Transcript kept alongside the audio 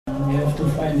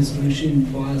find a solution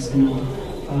for us, you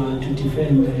know, to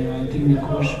defend. I think the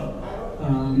coach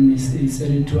he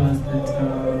said it to us that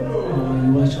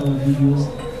he watched our videos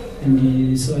and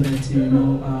he saw that, you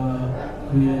know,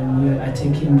 we are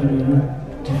attacking but we're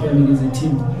not defending as a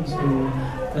team. So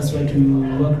that's what we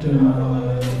worked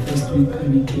on first week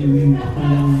when we came in.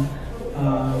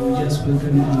 We just worked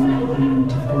on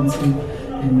defensive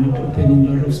and not opening a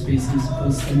lot of spaces,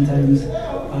 because sometimes we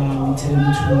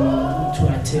tend to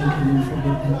attack and then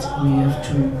forget that we have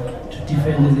to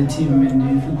defend as a team.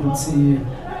 And if you could see,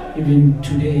 even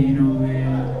today, you know,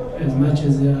 as much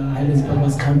as Highlandsburg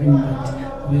was coming,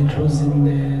 but we're closing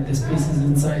the spaces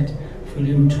inside for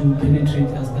them to penetrate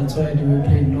us. That's why they were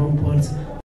playing long balls.